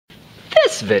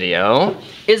this video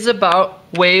is about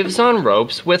waves on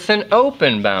ropes with an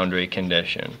open boundary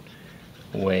condition.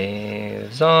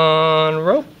 Waves on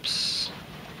ropes.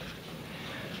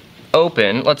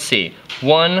 Open, let's see,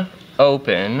 one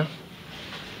open,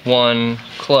 one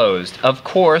closed. Of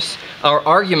course, our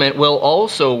argument will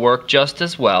also work just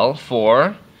as well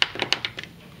for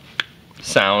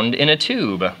sound in a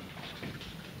tube.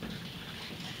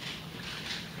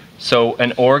 So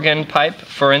an organ pipe,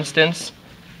 for instance,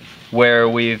 where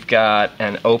we've got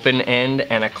an open end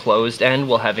and a closed end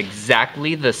will have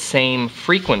exactly the same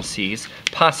frequencies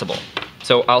possible.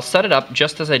 So I'll set it up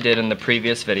just as I did in the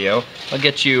previous video. I'll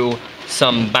get you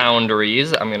some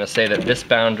boundaries. I'm going to say that this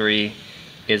boundary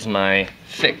is my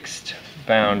fixed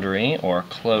boundary or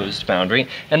closed boundary,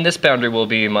 and this boundary will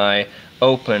be my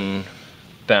open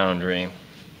boundary.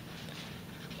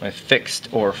 My fixed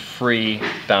or free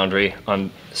boundary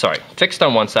on, sorry, fixed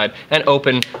on one side and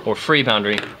open or free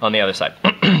boundary on the other side.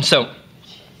 So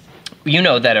you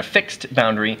know that a fixed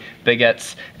boundary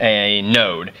begets a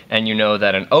node, and you know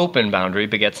that an open boundary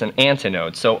begets an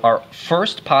antinode. So our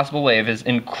first possible wave is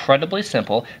incredibly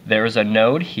simple. There's a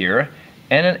node here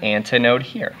and an antinode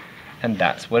here, and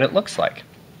that's what it looks like.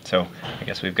 So I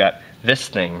guess we've got this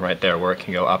thing right there where it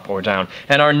can go up or down.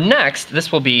 And our next,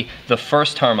 this will be the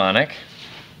first harmonic.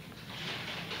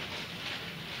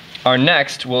 Our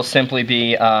next will simply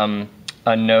be a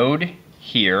node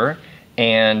here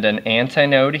and an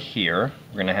antinode here.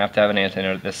 We're going to have an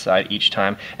antinode at this side each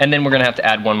time, and then we're going to have to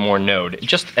add one more node.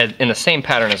 Just as in the same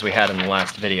pattern as we had in the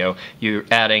last video, you're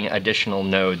adding additional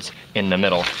nodes in the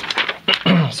middle.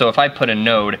 So if I put a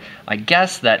node, I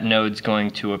guess that node's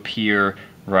going to appear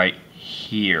right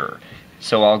here.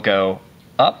 So I'll go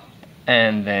up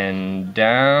and then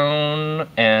down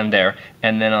and there,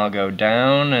 and then I'll go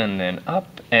down and then up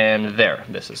and there.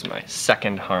 This is my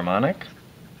second harmonic.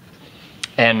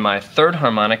 And my third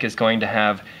harmonic is going to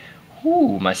have,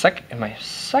 my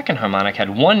second harmonic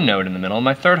had one node in the middle.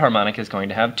 My third harmonic is going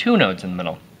to have two nodes in the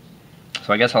middle.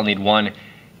 So I guess I'll need one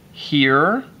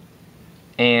here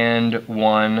and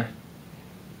one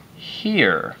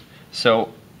here.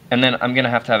 So, and then I'm going to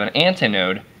have an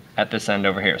antinode at this end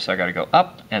over here. So I got to go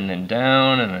up and then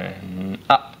down and then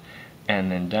up and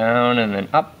then down and then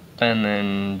up and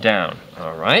then down.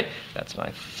 All right, that's my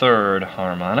third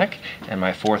harmonic. And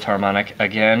my fourth harmonic,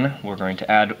 again, we're going to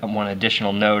add one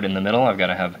additional node in the middle. I've got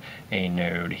to have a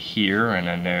node here and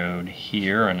a node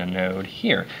here and a node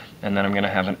here. And then I'm going to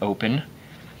have an open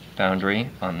boundary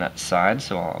on that side.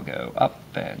 So I'll go up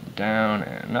and down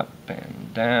and up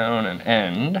and down and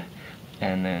end.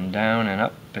 And then down and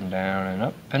up and down and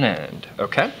up and end.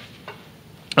 Okay?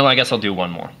 Well, I guess I'll do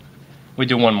one more. We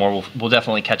do one more, we'll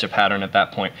definitely catch a pattern at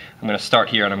that point. I'm going to start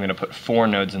here and I'm going to put four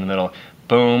nodes in the middle.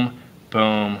 Boom,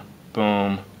 boom,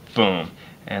 boom, boom.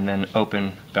 And then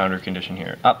open boundary condition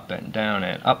here. Up and down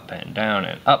and up and down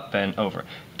and up and over.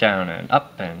 Down and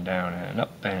up and down and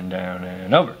up and down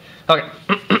and over. Okay,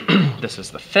 this is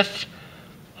the fifth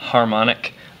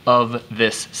harmonic of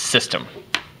this system.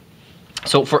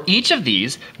 So for each of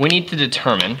these, we need to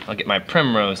determine, I'll get my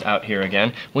primrose out here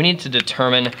again, we need to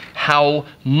determine how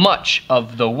much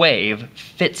of the wave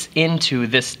fits into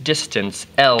this distance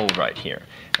L right here.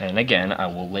 And again, I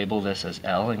will label this as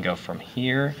L and go from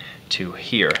here to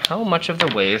here. How much of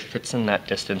the wave fits in that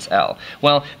distance L?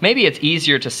 Well, maybe it's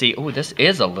easier to see, oh, this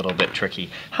is a little bit tricky.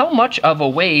 How much of a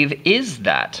wave is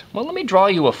that? Well, let me draw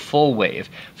you a full wave.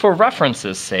 For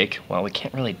reference's sake, well, we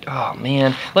can't really, oh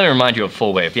man, let me remind you of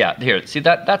full wave. Yeah, here, see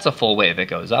that's a full wave. It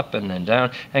goes up and then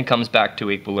down and comes back to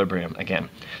equilibrium again.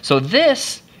 So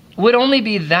this would only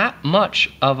be that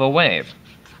much of a wave.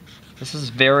 This is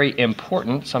very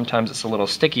important. Sometimes it's a little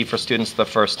sticky for students the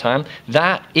first time.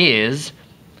 That is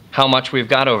how much we've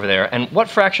got over there. And what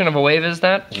fraction of a wave is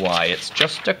that? Why, it's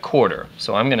just a quarter.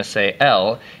 So I'm going to say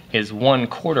L is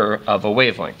 1/4 of a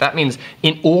wavelength. That means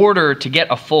in order to get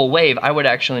a full wave, I would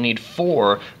actually need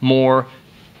four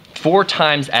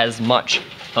times as much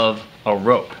of a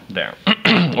rope there,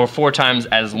 or 4 times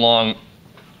as long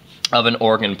of an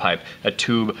organ pipe, a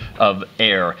tube of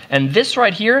air. And this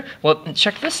right here, well,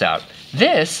 check this out.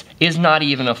 This is not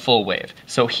even a full wave.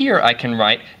 So here I can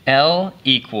write L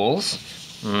equals,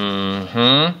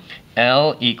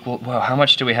 L equal, well, how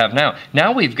much do we have now?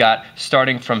 Now we've got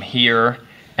starting from here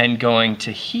and going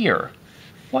to here.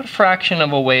 What fraction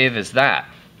of a wave is that?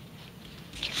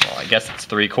 Well, I guess it's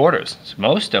 3/4. It's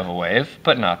most of a wave,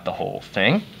 but not the whole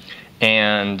thing.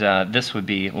 And this would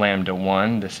be lambda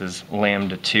 1, this is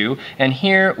lambda 2. And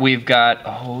here we've got,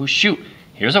 oh shoot,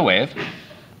 here's a wave.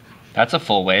 That's a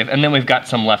full wave, and then we've got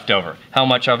some left over. How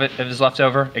much of it is left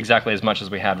over? Exactly as much as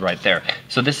we had right there.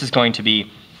 So this is going to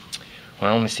be,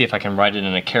 well, let me see if I can write it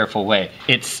in a careful way.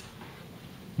 It's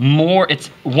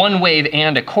one wave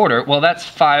and a quarter. Well, that's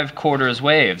 5/4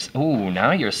 waves. Ooh,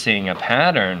 now you're seeing a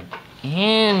pattern.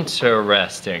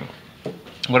 Interesting.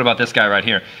 What about this guy right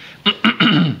here?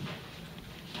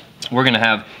 We're gonna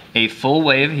have a full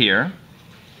wave here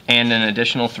and an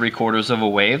additional 3/4 of a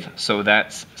wave. So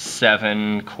that's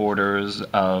 7/4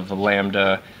 of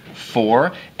lambda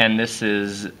 4. And this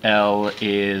is L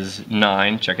is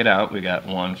 9. Check it out. We got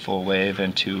 1 full wave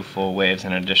and 2 full waves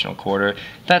and an additional quarter.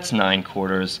 That's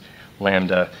 9/4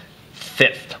 lambda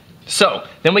 5th. So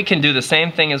then we can do the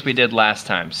same thing as we did last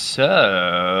time.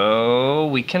 So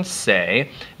we can say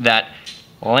that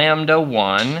lambda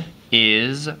 1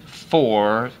 is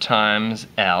 4 times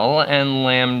L and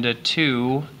lambda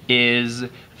 2 is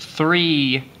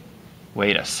 3,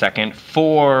 wait a second,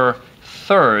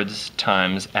 4/3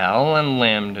 times L and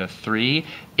lambda 3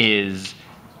 is,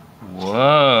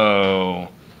 whoa,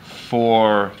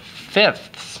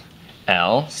 4/5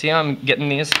 L. See how I'm getting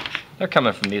these? They're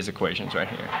coming from these equations right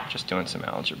here. Just doing some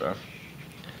algebra.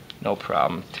 No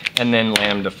problem. And then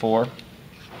lambda 4.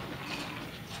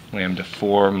 Lambda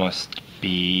 4 must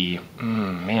be,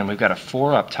 man, we've got a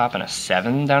 4 up top and a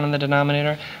 7 down in the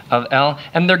denominator of L.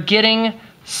 And they're getting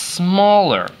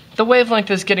smaller. The wavelength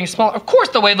is getting smaller. Of course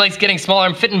the wavelength's getting smaller.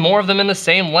 I'm fitting more of them in the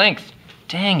same length.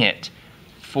 Dang it.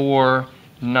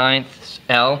 4/9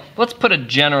 L. Let's put a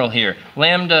general here.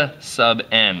 Lambda sub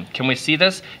n. Can we see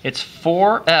this? It's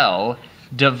 4L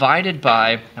divided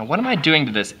by, now what am I doing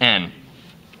to this n?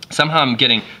 Somehow I'm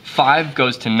getting 5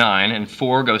 goes to 9, and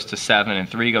 4 goes to 7, and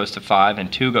 3 goes to 5, and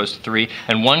 2 goes to 3,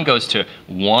 and 1 goes to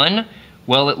 1.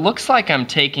 Well, it looks like I'm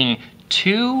taking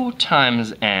 2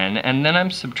 times n, and then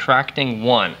I'm subtracting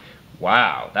 1.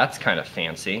 Wow, that's kind of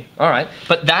fancy. All right,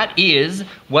 but that is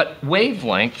what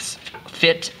wavelengths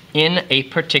fit in a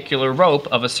particular rope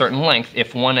of a certain length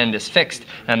if one end is fixed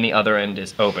and the other end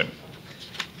is open.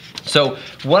 So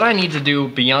what I need to do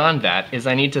beyond that is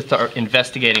I need to start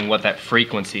investigating what that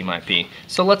frequency might be.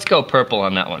 So let's go purple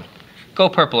on that one. Go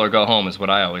purple or go home is what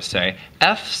I always say.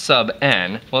 F sub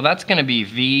n, well that's gonna be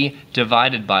V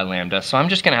divided by lambda, so I'm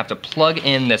just gonna have to plug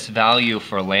in this value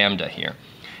for lambda here.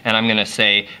 And I'm gonna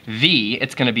say V,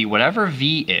 it's gonna be whatever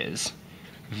V is,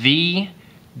 V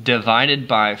divided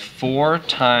by 4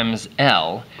 times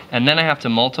L, and then I have to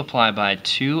multiply by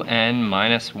 2n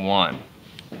minus 1.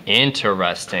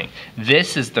 Interesting.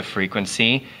 This is the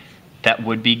frequency that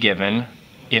would be given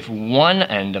if one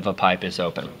end of a pipe is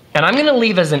open. And I'm gonna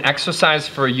leave as an exercise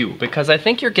for you because I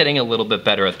think you're getting a little bit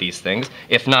better at these things.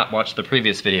 If not, watch the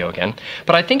previous video again.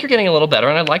 But I think you're getting a little better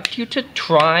and I'd like you to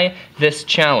try this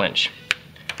challenge.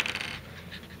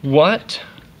 What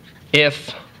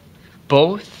if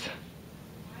both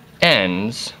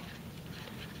ends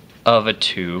of a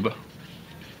tube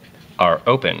are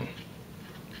open?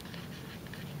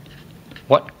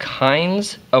 What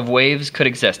kinds of waves could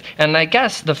exist? And I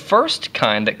guess the first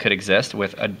kind that could exist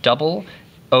with a double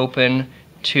open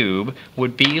tube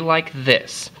would be like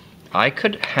this. I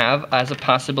could have as a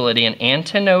possibility an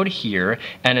antinode here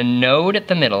and a node at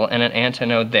the middle and an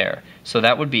antinode there. So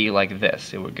that would be like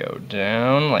this. It would go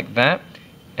down like that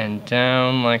and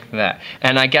down like that.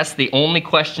 And I guess the only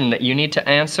question that you need to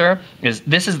answer is,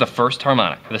 this is the first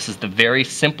harmonic. This is the very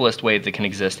simplest wave that can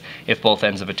exist if both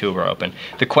ends of a tube are open.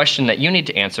 The question that you need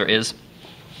to answer is,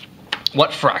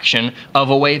 what fraction of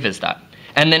a wave is that?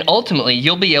 And then ultimately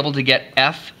you'll be able to get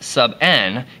F sub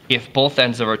n if both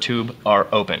ends of our tube are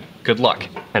open. Good luck,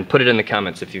 and put it in the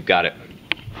comments if you've got it.